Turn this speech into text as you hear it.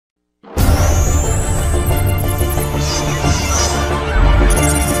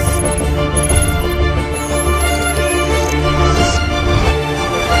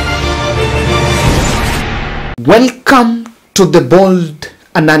Welcome to the Bold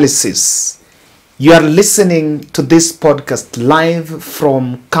Analysis. You are listening to this podcast live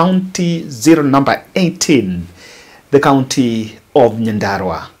from County 0 number 18, the county of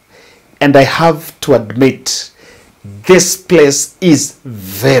Nyandarua. And I have to admit, this place is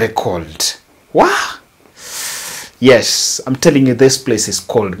very cold. Wow! Yes, I'm telling you, this place is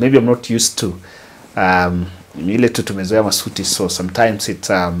cold. Maybe I'm not used to so sometimes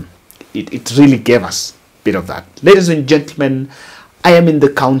it really gave us a bit of that. Ladies and gentlemen, I am in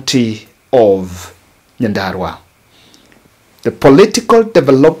the county of Nyandarua. The political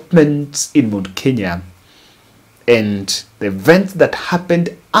developments in Mount Kenya and the events that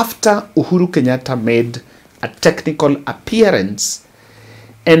happened after Uhuru Kenyatta made a technical appearance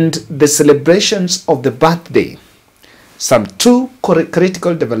and the celebrations of the birthday. Some two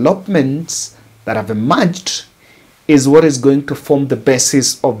critical developments that have emerged is what is going to form the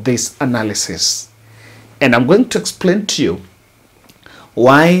basis of this analysis. And I'm going to explain to you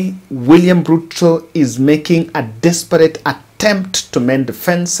why William Ruto is making a desperate attempt to mend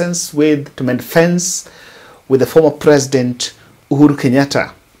fence with the former president Uhuru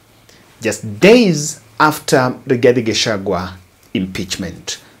Kenyatta, just days after Rigathi Gachagua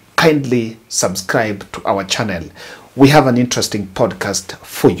impeachment. Kindly subscribe to our channel. We have an interesting podcast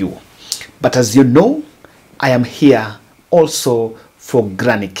for you. But as you know, I am here also for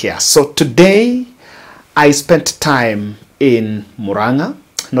granny care. So today, I spent time in Murang'a,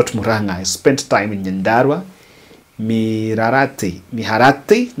 not Murang'a, I spent time in Nyandarua, Miharati,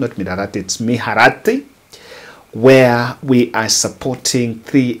 it's Miharati, where we are supporting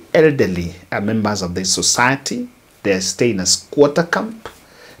 3 elderly members of the society. They are staying in a squatter camp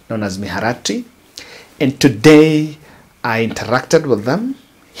known as Miharati. And today, I interacted with them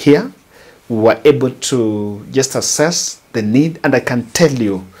here. We were able to just assess the need, and I can tell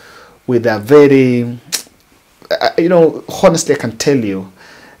you with a very, honestly, I can tell you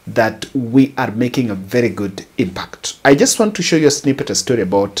that we are making a very good impact. I just want to show you a snippet, a story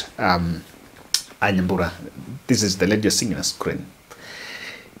about Anyambura. This is the lady you're seeing on the screen.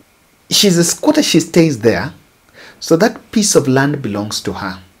 She's a squatter, she stays there, so that piece of land belongs to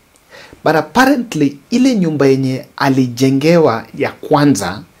her. But apparently, ile nyumba yenye alijengewa ya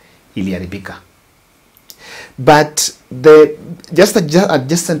kwanza iliharibika. But just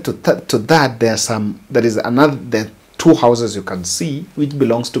adjacent to that, there is the 2 houses you can see, which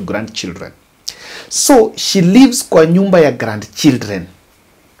belongs to grandchildren. So she lives kwa nyumba ya grandchildren,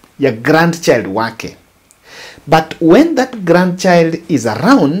 ya grandchild wake. But when that grandchild is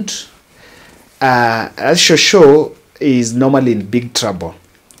around, Shosho is normally in big trouble.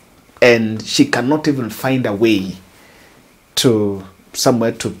 And she cannot even find a way to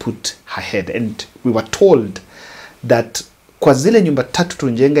somewhere to put her head. And we were told that kwa zile nyumba 3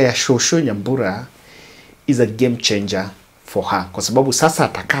 tunjenga ya Shosho Nyambura is a game changer for her. Kwa sababu sasa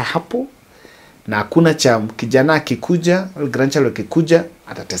atakaa hapo na hakuna cha kijana akikuja, grandchild akikuja,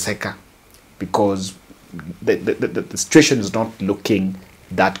 atateseka. Because the situation is not looking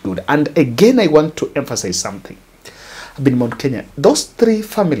that good. And again, I want to emphasize something. I've been in Mount Kenya. Those 3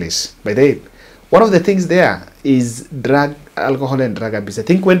 families, by the way, one of the things there is alcohol and drug abuse. I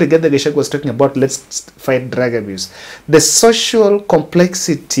think when Rigathi Gachagua was talking about let's fight drug abuse, the social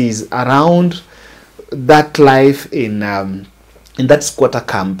complexities around that life in that squatter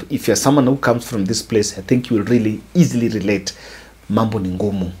camp, if you're someone who comes from this place, I think you will really easily relate. Mambo ni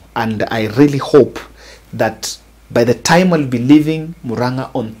ngumu. And I really hope that by the time I'll be leaving Murang'a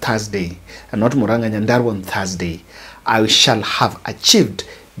on Thursday, and not Murang'a, Nyandarua on Thursday, I shall have achieved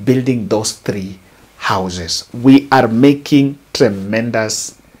building those 3 houses. We are making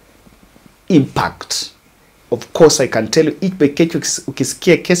tremendous impact. Of course, I can tell you, each by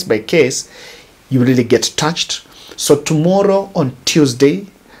case by case, you really get touched. So tomorrow on Tuesday,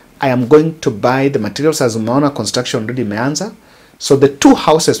 I am going to buy the materials as umeona construction already imeanza. So the 2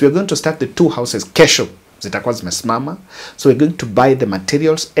 houses, we're going to start the 2 houses kesho. Zitakuwa zimesimama. So we're going to buy the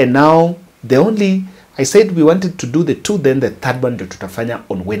materials, and now I said we wanted to do the 2, then the 3rd one tutafanya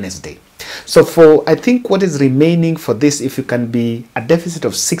on Wednesday. So I think what is remaining for this, if you can be a deficit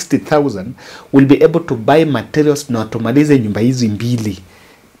of 60,000, we'll be able to buy materials na tumalize nyumba hizi mbili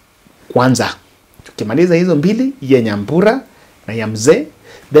kwanza. Tukimaliza hizo mbili, ya Nyambura na ya mzee,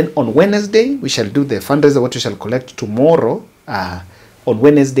 then on Wednesday we shall do the fundraiser, what we shall collect tomorrow on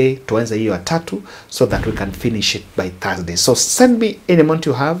Wednesday tuanze hiyo ya 3, so that we can finish it by Thursday. So send me any amount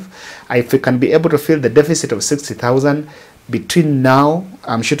you have. If we can be able to fill the deficit of 60,000 between now,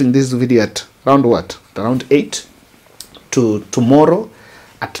 I'm shooting this video at around 8 to tomorrow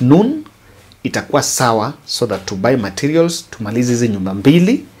at noon, itakuwa sawa, so that to buy materials, tumalize hizi nyumba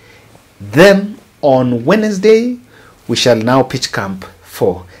mbili, then on Wednesday, we shall now pitch camp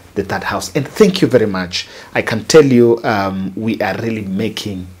for the third house. And thank you very much. I can tell you we are really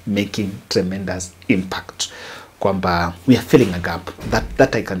making tremendous impact. Kwamba we are filling a gap.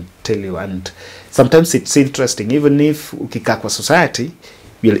 That I can tell you. And sometimes it's interesting, even if ukikaa kwa society,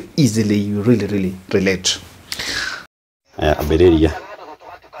 you'll easily, really relate. Abereria.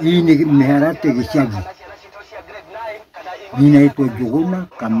 Hii ni Meharate Gishagi. Ninaitwa Juguna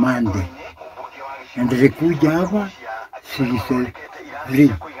Kamande. Nilikuja hapa 63.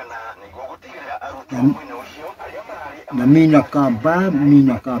 Na mimi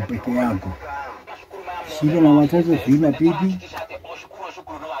nakaa peke yangu. Sina na watoto, sina bibi.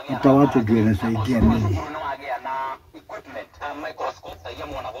 Hata watu ndio wanasaidia mimi.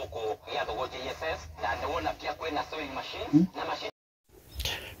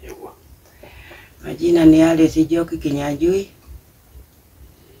 Majina ni Ale Sijoki Kinyajui.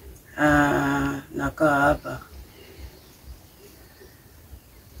 Nakaa hapa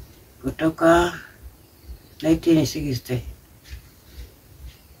kutoka 1960.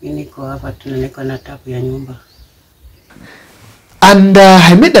 Niko hapa tunaniko na tapu ya nyumba. And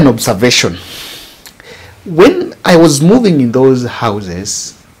I made an observation. When I was moving in those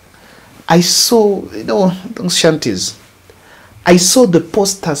houses, I saw, those shanties. I saw the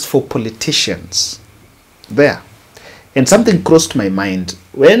posters for politicians there. And something crossed my mind.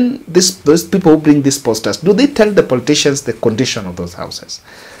 When those people who bring these posters, do they tell the politicians the condition of those houses?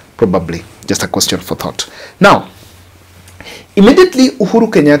 Probably. Just a question for thought. Now, immediately Uhuru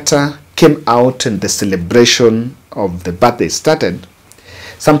Kenyatta came out and the celebration of the birthday started.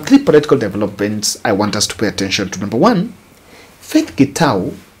 Some 3 political developments I want us to pay attention to. Number 1, Faith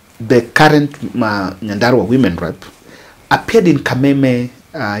Gitau, the current Nyandarua women rep, appeared in Kameme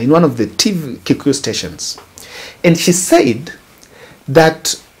in one of the TV Kikuyu stations. And she said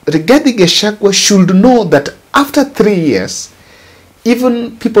that Rigathi Gachagua should know that after 3 years,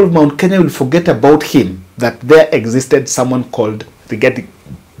 even people of Mount Kenya will forget about him, that there existed someone called Rigathi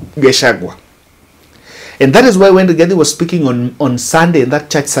Gachagua. And that is why when Rigathi was speaking on Sunday in that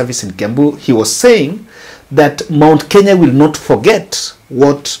church service in Kiambu, he was saying that Mount Kenya will not forget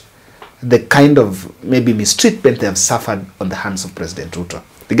what the kind of maybe mistreatment they have suffered on the hands of President Ruto.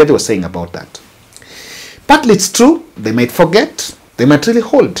 Rigathi was saying about that. Partly it's true, they might forget, they might really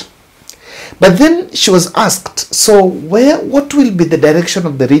hold. But then she was asked, so what will be the direction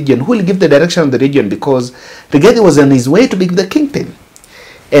of the region? Who will give the direction of the region? Because Rigathi was on his way to be the kingpin.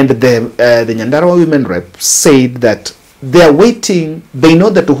 And the Nyandarua women rep said that they are waiting, they know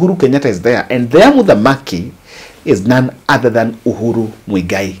that Uhuru Kenyatta is there, and their Mudhamaki is none other than Uhuru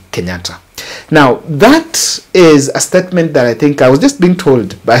Muigai Kenyatta. Now, that is a statement that I think I was just being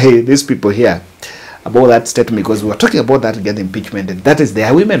told by these people here about that statement, because we were talking about that again, impeachment, and that is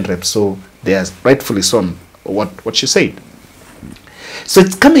their women rep, so they are rightfully so what she said. So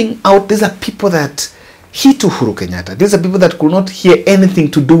it's coming out, these are people that hate Uhuru Kenyatta. These are people that could not hear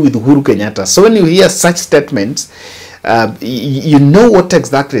anything to do with Uhuru Kenyatta. So when you hear such statements, you know what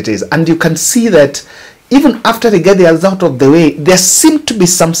exactly it is, and you can see that even after Rigathi is out of the way, there seemed to be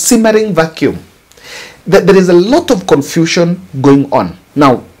some simmering vacuum. That there is a lot of confusion going on.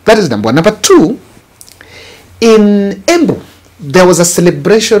 Now, that is number 1. Number 2, in Embu, there was a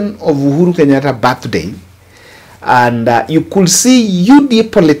celebration of Uhuru Kenyatta's birthday, and you could see UDA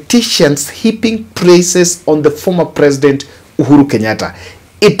politicians heaping praises on the former president Uhuru Kenyatta.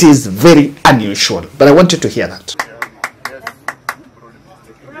 It is very unusual, but I want you to hear that.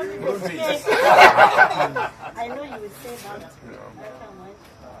 I know you will say that.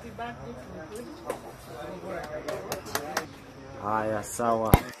 Haya,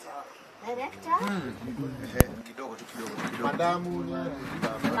 sawa.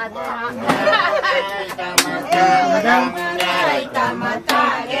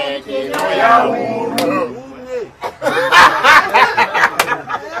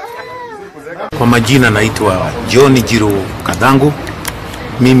 Kwa majina naitwa John Jiro Kadangu.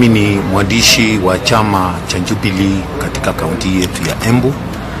 Mimi ni mwandishi wa chama cha Jubilee katika kaunti yetu ya Embu.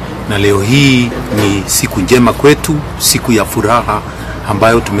 Na leo hii ni siku njema kwetu, siku ya furaha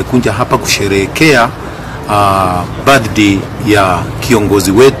ambayo tumekuja hapa kusherehekea birthday ya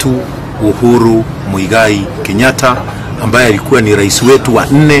kiongozi wetu Uhuru Muigai Kenyatta, ambaye alikuwa ni rais wetu wa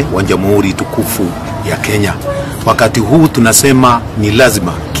 4 wa Jamhuri tukufu ya Kenya. Wakati huu tunasema ni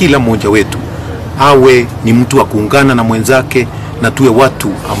lazima kila mmoja wetu awe ni mtu wa kuungana na mwenzake, na tuwe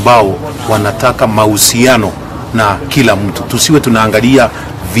watu ambao wanataka mahusiano na kila mtu. Tusiwe tunaangalia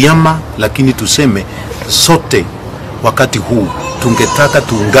vyama, lakini tuseme sote wakati huu tungetaka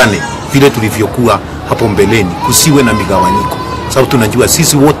tuungane vile tulivyokuwa hapo mbeleni, kusiwe na migawanyiko, sababu tunajua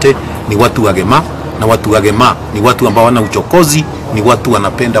sisi wote ni watu wagema, na watu wagema ni watu ambao wana uchokozi, ni watu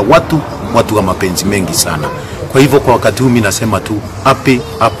wanapenda watu wa mapenzi mengi sana. Kwa hivyo kwa wakati huu mimi nasema tu happy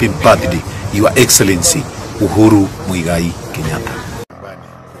birthday Your Excellency Uhuru Muigai Kenyatta.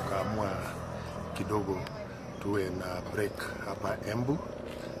 Tukaamua kidogo tuwe na break hapa Embu,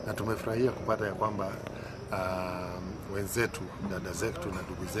 na tumefurahia kupata ya kwamba wenzetu, dada zetu na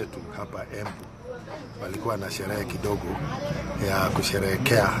ndugu zetu hapa Embu walikuwa na sherehe kidogo ya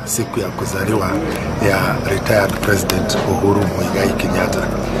kusherehekea siku ya kuzaliwa ya retired President Uhuru Muigai Kenyatta.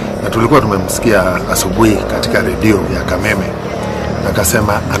 Na tulikuwa tumemsikia asubuhi katika redio ya Kameme,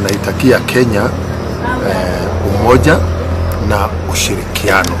 akasema anaitakia Kenya umoja na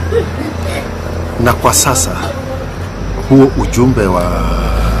ushirikiano. Na kwa sasa huo ujumbe wa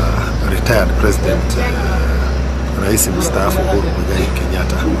retired President Rais mstaafu Uhuru Muigai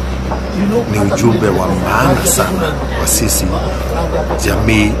Kenyatta ni ujumbe wa maana sana kwa sisi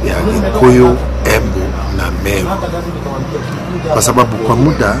jamii ya Gikuyu, Embu na Meru, kwa sababu kwa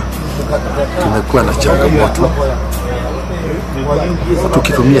muda tumekuwa na changamoto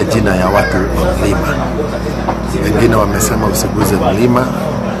tukitumia jina ya watu wa mlima. Wengine wamesema usiguze mlima,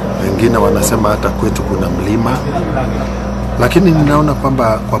 wengine wanasema hata kwetu kuna mlima, lakini ninaona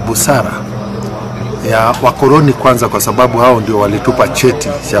kwamba kwa busara ya wakoloni kwanza, kwa sababu hao ndio walitupa cheti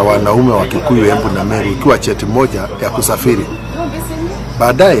cha wanaume wa Kikuyu, Embu na Meru, ikiwa cheti moja ya kusafiri.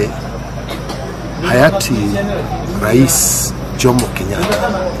 Baadaye hayati Rais Jomo Kenyatta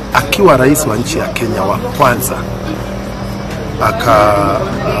akiwa rais wa nchi ya Kenya wa kwanza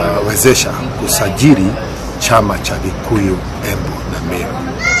akawezesha kusajili chama cha Gikuyu, Embu na Meru.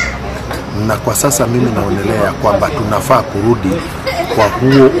 Na kwa sasa mimi naonelea kwamba tunafaa kurudi kwa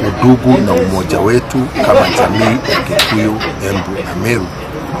huo udugu na umoja wetu kama jamii ya Gikuyu, Embu na Meru,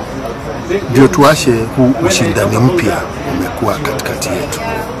 ndio tuashe huu ushindani mpya umekuwa katikati yetu.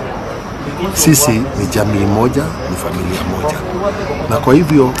 Sisi ni jamii moja, ni familia moja, na kwa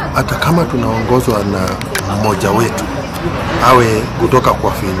hivyo hata kama tunaongozwa na mmoja wetu awe kutoka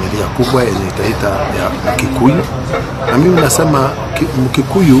kwa familia kubwa yenye itaita ya Kikuyu, na mimi nasema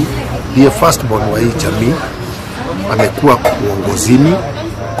Mkikuyu ndiye firstborn wa hii jamii, amekuwa uongozini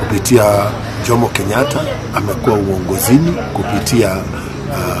kupitia Jomo Kenyatta, amekuwa uongozini kupitia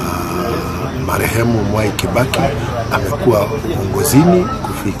marehemu Mwai Kibaki, amekuwa uongozini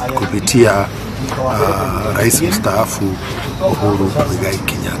kupitia rais mstaafu Uhuru Muigai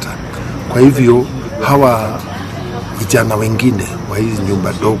Kenyatta. Kwa hivyo hawa vijana wengine wa hizi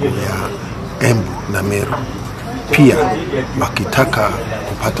nyumba dogo ya Embu na Meru pia wakitaka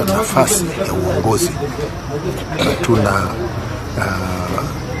kupata nafasi ya uongozi, tuna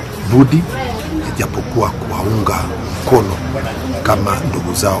budi ijapokuwa kuwaunga mkono kama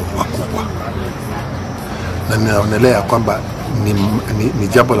ndugu zao wakubwa. Na ninaonelea kwamba ni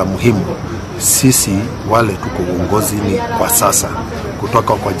jambo la muhimu sisi wale tuko uongozini kwa sasa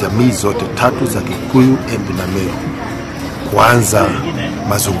kutoka kwa jamii zote tatu za Kikuyu, Embu na Meru kuanza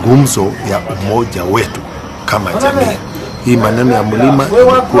mazungumzo ya umoja wetu kama jamii. Hii maneno ya mlima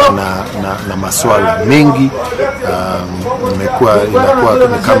imekuwa na masuala mengi, inakuwa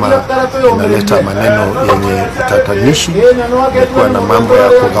ni kama inaleta maneno yenye utatanishi, imekuwa na mambo ya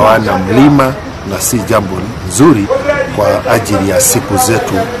kugawana mlima, na si jambo nzuri kwa ajili ya siku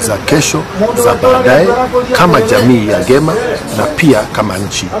zetu za kesho za baadaye kama jamii ya Gema na pia kama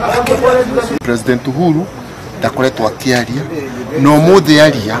nchi ya Kenya. President Uhuru ndakoretwo akiaria no muthi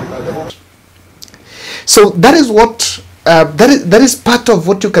aria. So that is what that is part of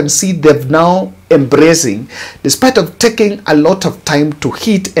what you can see they've now embracing, despite of taking a lot of time to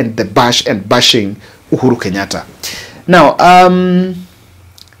hit and the bash and bashing Uhuru Kenyatta. Now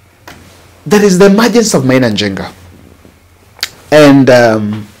there is the emergence of Maina Njenga, and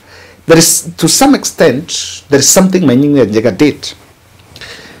there is, to some extent, there is something Maina Njenga did.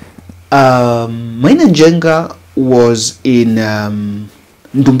 Maina Njenga was in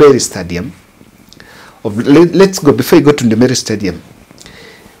Ndumberi Stadium. Let's go, before you go to Ndumberi Stadium.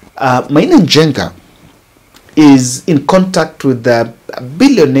 Maina Njenga is in contact with the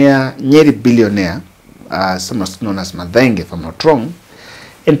billionaire, Nyeri billionaire, sometimes known as Madhenge, if I'm not wrong,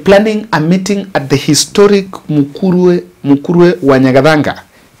 and planning a meeting at the historic Mukurwe Wanyagadanga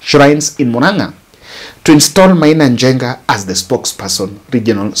shrines in Murang'a to install Maina Njenga as the spokesperson,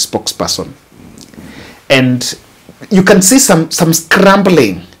 regional spokesperson. And you can see some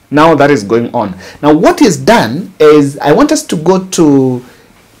scrambling now that is going on. Now what is done is, I want us to go to,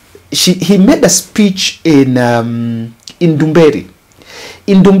 he made a speech in Ndumberi.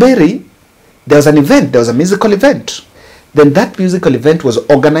 In Ndumberi, there was an event, there was a musical event. Then that musical event was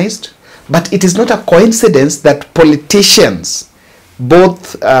organized, but it is not a coincidence that politicians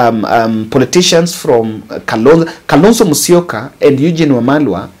both politicians from Kalonzo Musyoka and Eugene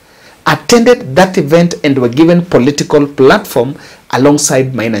Wamalwa attended that event and were given political platform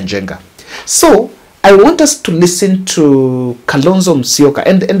alongside Maina Njenga. So I want us to listen to Kalonzo Musyoka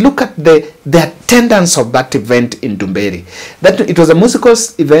and look at the attendance of that event in Ndumberi. That it was a musical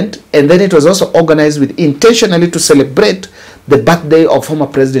event, and then it was also organized with intentionally to celebrate the birthday of former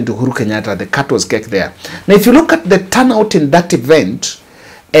President Uhuru Kenyatta. The cut was cake there. Now, if you look at the turnout in that event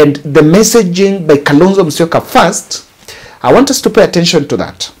and the messaging by Kalonzo Musyoka first, I want us to pay attention to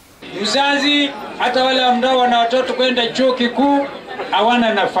that. Uzazi, hata wale ambao wana watoto kwenda chuo kikuu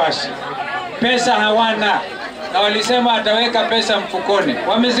hawana nafasi. Pesa hawana. Na walisema ataweka pesa mfukoni.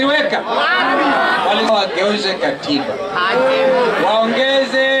 Wameziweka. Walisema wageuze katiba.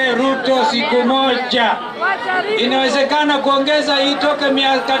 Waongeze Ruto siku moja. Inawezekana kuongeza itoke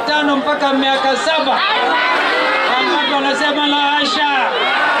miaka 5 mpaka miaka 7. Wangapi wanasema la hasha?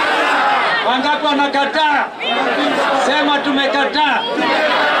 Wangapi wanakataa? Sema tumekataa.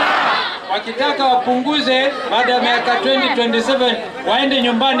 Wakitaka wapunguze baada ya miaka 2027 waende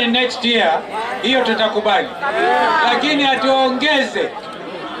nyumbani next year, hiyo tutakubali. Lakini atuongeze,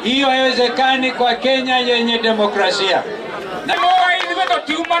 hiyo haiwezekani kwa Kenya yenye demokrasia. Na moa ilivyo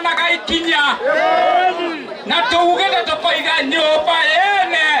tiuma na kaikinya. Na tuugete tukoiga nyoba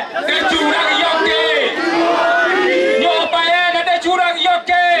yene dechura yoke. Nyoba yene dechura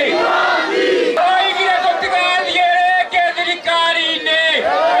yoke. Oigire totiga yeke thirikari-ini.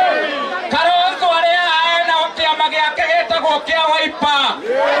 Kia waipa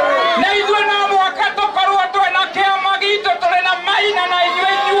na idwe na mwaka tokorwa twena kia magito tolena maina na idwe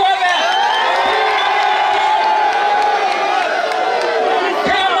nyuothe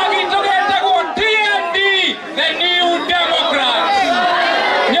kia magito getagwo TND, the New Democrats.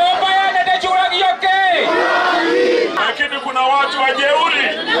 Nyumba yene ndechuragioke. Lakini kuna watu wajeuri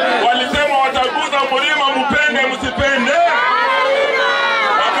walisema wataguza mlima mpende msipende,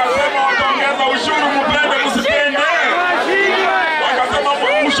 wakasema wataongeza ushuru mpende msipende,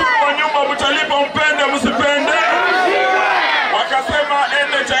 mtalipa mpende msipende, wakasema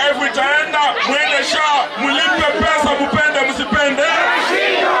NHIF itaenda mwende SHA mlipe pesa mpende msipende.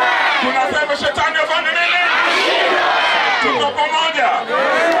 Tunasema shetani afanye nini? Tuko pamoja.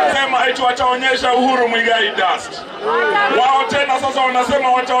 Sema eti wataonyesha Uhuru Muigai dust. Wao tena sasa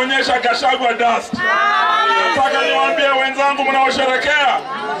wanasema wataonyesha Gachagua dust. Nataka niwaambie wenzangu mnaosherekea,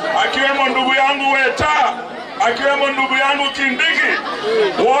 akiwemo ndugu yangu Weta, akiwemo ndugu yangu Kindiki,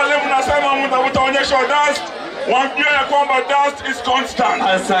 wale mnasema mtaonyesha dust, wajue ya kwamba dust is constant.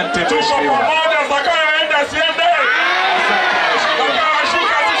 Asante. Tuko pamoja, zakayoenda siende.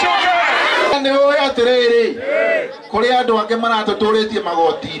 Zakayoshuka zishuke. Ni wewe atiriri. Kuri andu ange maratuturitie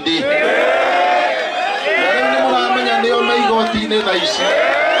magoti-ini. Ni muramenya ni o igoti-ini tha ici.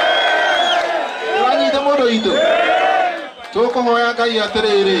 Uranyita mundu itu. Tukuhoya Ngai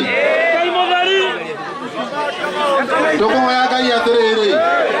atiriri. Tukuhoya Ngai atiriri.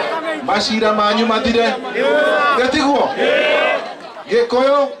 Macira manyu mathire. Getiguo.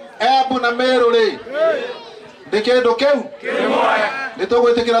 Gikuyu, Embu na Meru ri. Ndi kindu kiu.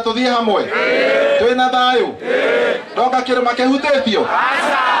 Nitugwitikira tuthie hamwe. Twina thayu. Ndoka kirima kihutithio.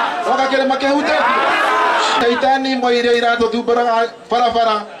 Ndoka kirima kihutithio. Shaitani imwe iria iratuthumburaga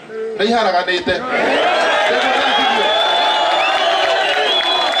barabara na iharaganite.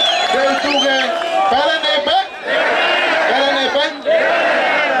 Tuge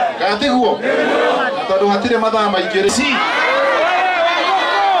Gatiguo. Tondu hatire mathaa maingĩ ri.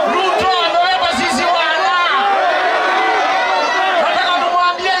 Ruto ameweka sisi wana. Nataka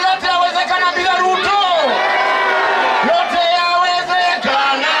tumwambie yote yawezekana bila Ruto. Yote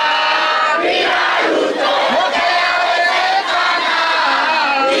yawezekana bila Ruto. Yote yawezekana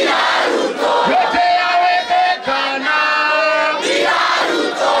bila Ruto. Yote yawezekana bila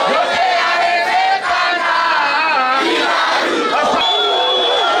Ruto. Yote yawezekana bila Ruto.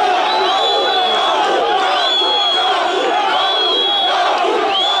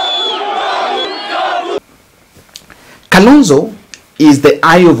 Kalonzo is the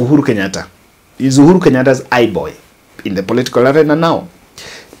eye of Uhuru Kenyatta. Is Uhuru Kenyatta's eye boy in the political arena now,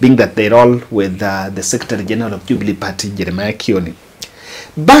 being that they're all with the Secretary General of Jubilee Party, Jeremiah Kioni.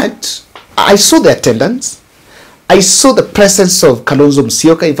 But I saw the attendance. I saw the presence of Kalonzo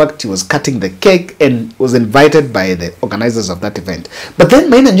Musyoka. In fact, he was cutting the cake and was invited by the organizers of that event. But then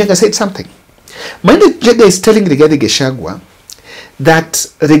Maina Njenga said something. Maina Njenga is telling Rigathi Gachagua that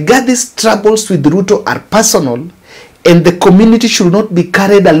Rigathi's troubles with Ruto are personal and the community should not be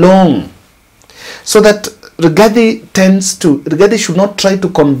carried along. So that Rigathi should not try to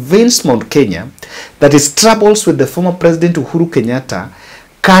convince Mount Kenya that his troubles with the former President Uhuru Kenyatta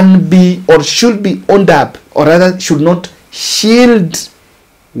can be or should be owned up, or rather should not shield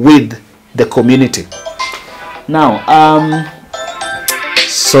with the community. Now,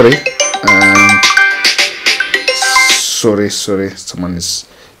 sorry, someone is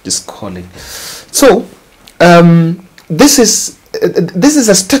just calling. So, this is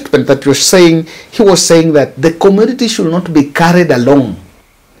a statement that you're saying. He was saying that the community should not be carried along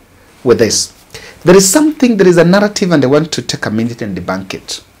with this. There is a narrative, and I want to take a minute and debunk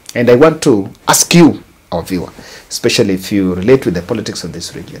it. And I want to ask you, our viewer, especially if you relate with the politics of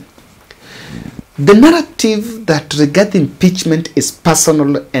this region. The narrative that Rigathi impeachment is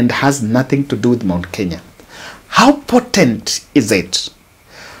personal and has nothing to do with Mount Kenya. How potent is it?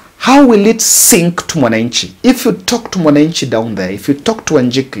 How will it sink to Mwananchi? If you talk to Mwananchi down there, if you talk to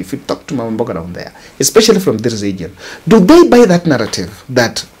Wanjiku, if you talk to Mamboga down there, especially from this region, do they buy that narrative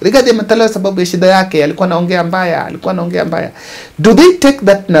that Rigathi ametalewa sababu ya shida yake, alikuwa anaongea mbaya? Do they take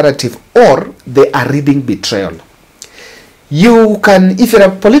that narrative, or they are reading betrayal? You can, if you're a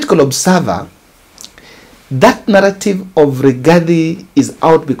political observer, that narrative of Rigathi is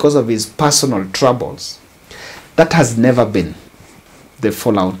out because of his personal troubles. That has never been the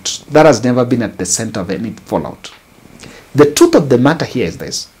fallout. That has never been at the center of any fallout. The truth of the matter here is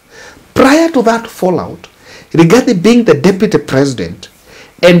this. Prior to that fallout, Rigathi being the deputy president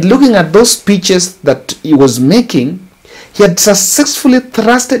and looking at those speeches that he was making, he had successfully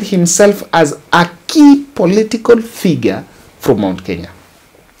thrusted himself as a key political figure from Mount Kenya.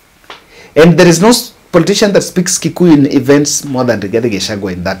 And there is no politician that speaks Kikuyu in events more than Rigathi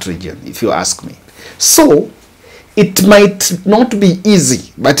Gachagua in that region, if you ask me. So, it might not be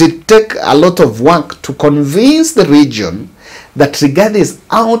easy, but it takes a lot of work to convince the region that Rigathi is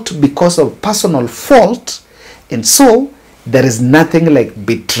out because of personal fault, and so there is nothing like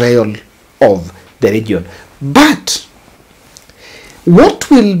betrayal of the region. But what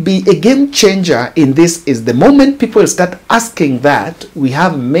will be a game changer in this is the moment people start asking that we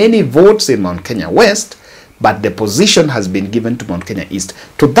have many votes in Mount Kenya West, but the position has been given to Mount Kenya East.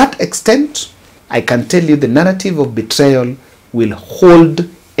 To that extent, I can tell you the narrative of betrayal will hold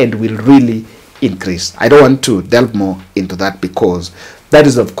and will really increase. I don't want to delve more into that because that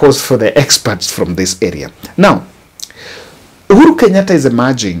is, of course, for the experts from this area. Now, Uhuru Kenyatta is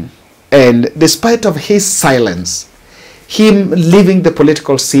emerging, and despite of his silence, him leaving the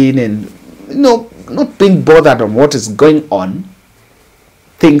political scene and not being bothered on what is going on,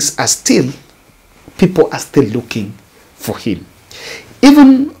 people are still looking for him.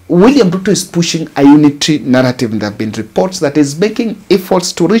 Even William Ruto is pushing a unity narrative, and there have been reports that is making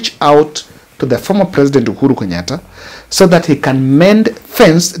efforts to reach out to the former president Uhuru Kenyatta so that he can mend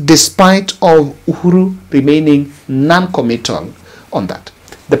fence despite of Uhuru remaining non-committal on that.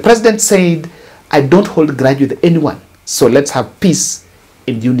 The president said, I don't hold grudge with anyone, so let's have peace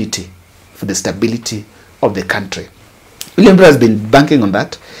and unity for the stability of the country. William Ruto has been banking on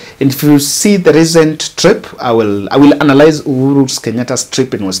that. And if you see the recent trip, I will analyze Uhuru Kenyatta's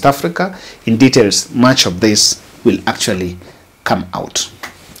trip in West Africa in details. Much of this will actually come out.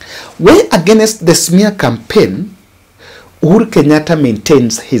 Where against the smear campaign, Uhuru Kenyatta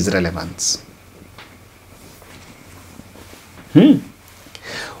maintains his relevance.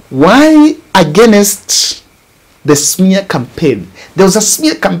 Why against the smear campaign? There was a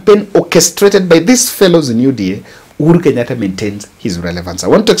smear campaign orchestrated by these fellows in UDA. Uhuru Kenyatta maintains his relevance. I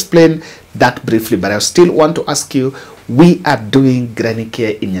want to explain that briefly, but I still want to ask you, we are doing granny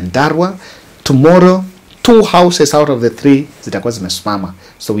care in Nyandarua. Tomorrow, 2 houses out of the 3 zitakuwa zimesimama.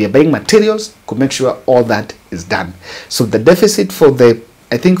 So we are buying materials to make sure all that is done. So the deficit for the,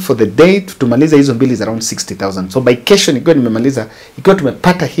 I think for the day tumaliza hizo mbili is around 60,000. So by kesho nikiwa nimemaliza, ikiwa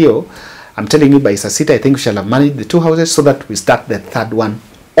tumepata hiyo, I'm telling you by saa sita, I think we shall have managed the 2 houses so that we start the 3rd one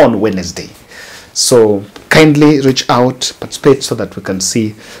on Wednesday. So kindly reach out, participate so that we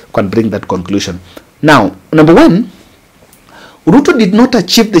can bring that conclusion. Now, number 1, Ruto did not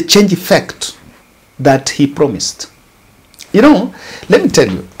achieve the change effect that he promised. You know, let me tell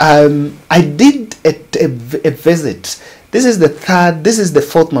you, I did a visit. This is the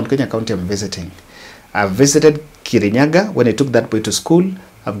 4th Mount Kenya county I'm visiting. I've visited Kirinyaga when I took that boy to school.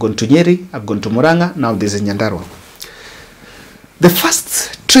 I've gone to Nyeri, I've gone to Murang'a, now this is Nyandarua. The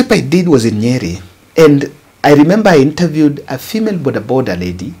first trip I did was in Nyeri, and I remember I interviewed a female boda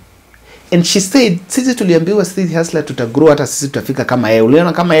lady, and she said, sisi tuliambiwa sisi hustler tutagrow hata sisi tutafika kama yeye.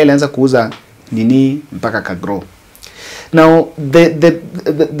 Uliona kama yeye alianza kuuza nini mpaka kagrow. Now,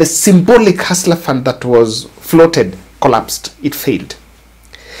 the symbolic hustler fund that was floated collapsed. It failed.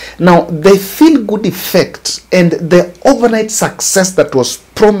 Now, the feel-good effect and the overnight success that was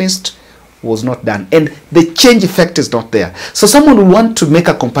promised was not done, and the change effect is not there. So someone will want to make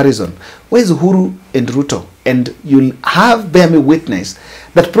a comparison. Where's Uhuru and Ruto? And you'll have, bear me witness,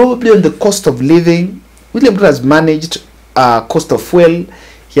 that probably on the cost of living, William Ruto has managed cost of fuel.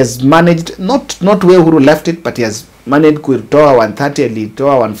 He has managed, not where Uhuru left it, but he has managed kuitoa 130,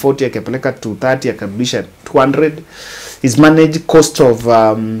 alitoa 140, akapeleka 230, akabisha 200. He's managed cost of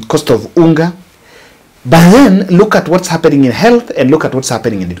unga. But then look at what's happening in health and look at what's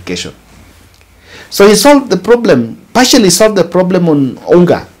happening in education. So he solved the problem, partially solved the problem on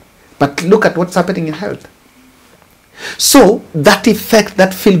unga, but look at what's happening in health. So that effect,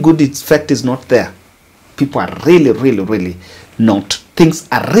 that feel-good effect is not there. People are really not, things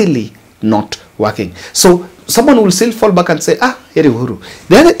are really not working. So someone will still fall back and say, here Uhuru.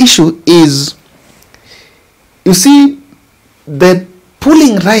 The other issue is, you see, the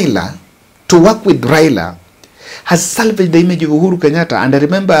pulling Raila to work with Raila has salvaged the image of Uhuru Kenyatta. And I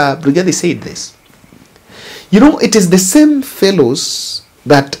remember Brigadier said this. You know, it is the same fellows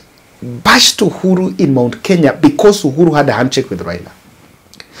that bashed Uhuru in Mount Kenya because Uhuru had a handshake with Raila.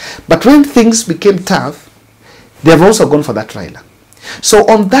 But when things became tough, they have also gone for that Raila. So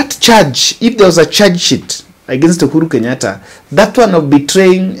on that charge, if there was a charge sheet against Uhuru Kenyatta, that one of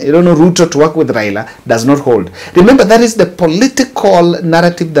betraying, Ruto to work with Raila does not hold. Remember, that is the political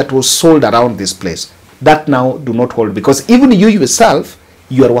narrative that was sold around this place. That now do not hold, because even you yourself,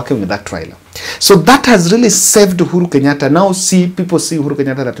 you are working with that Raila. So that has really saved Uhuru Kenyatta. Now people see Uhuru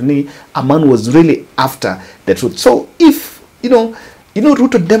Kenyatta that a man was really after the truth. So if,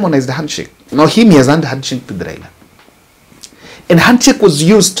 Ruto demonized the handshake. Now he has done the handshake with Raila. And handshake was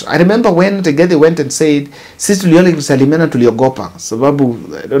used. I remember when Rigathi went and said, sisi tuliona kusalimiana tuliogopa. Sababu,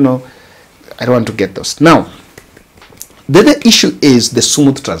 I don't want to get those. Now, the other issue is the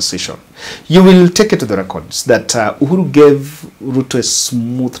smooth transition. You will take it to the records that Uhuru gave Ruto a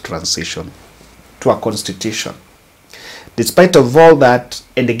smooth transition to a constitution. Despite of all that,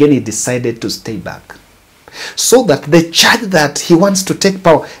 and again he decided to stay back. So that the charge that he wants to take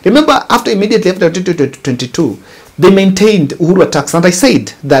power, remember immediately after 2022, they maintained Uhuru attacks, and I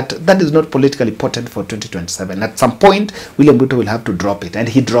said that that is not politically potent for 2027. At some point, William Ruto will have to drop it, and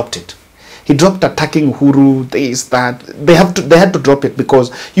he dropped it. He dropped attacking Uhuru, this, that. They had to drop it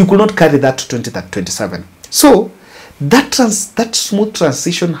because you could not carry that to 2027. So that smooth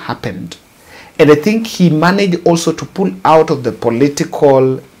transition happened, and I think he managed also to pull out of the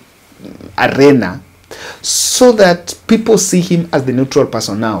political arena so that people see him as the neutral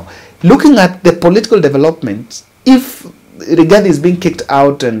person now. Looking at the political development, if Rigathi is being kicked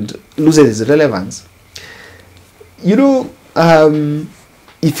out and loses his relevance, if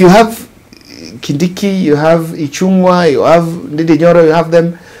you have Kindiki, you have Ichung'wa, you have Ndindi Nyoro, you have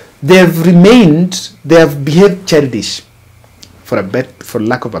them, they have behaved childish, for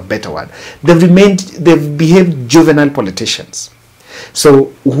lack of a better word. They've behaved juvenile politicians.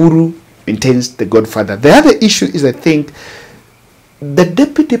 So Uhuru maintains the godfather. The other issue is, I think, the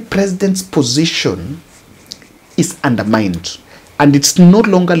deputy president's position is undermined, and it's no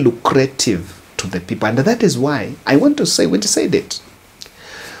longer lucrative to the people. And that is why I want to say, when to say that,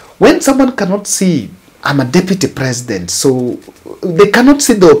 when someone cannot see, I'm a deputy president, so they cannot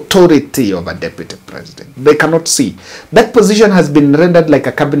see the authority of a deputy president. They cannot see. That position has been rendered like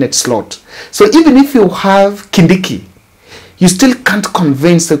a cabinet slot. So even if you have Kindiki, you still can't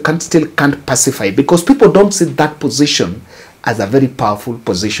convince, you still can't pacify, because people don't see that position as a very powerful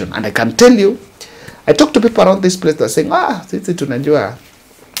position. And I can tell you, I talk to people around this place that are saying, sisi tunajua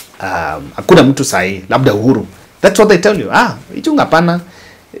hakuna mtu sahi, labda Uhuru. That's what they tell you. Ichung'wa hapana.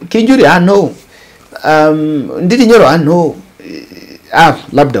 Kinjuri, no. Ndindi Nyoro, no.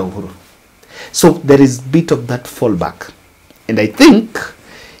 Labda Uhuru. So there is a bit of that fallback. And I think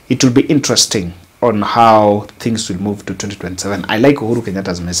it will be interesting on how things will move to 2027. I like Uhuru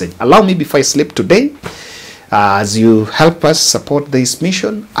Kenyatta's message. Allow me, before I sleep today, as you help us support this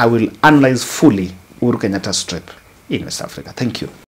mission, I will analyze fully Uhuru Kenyatta's trip in West Africa. Thank you.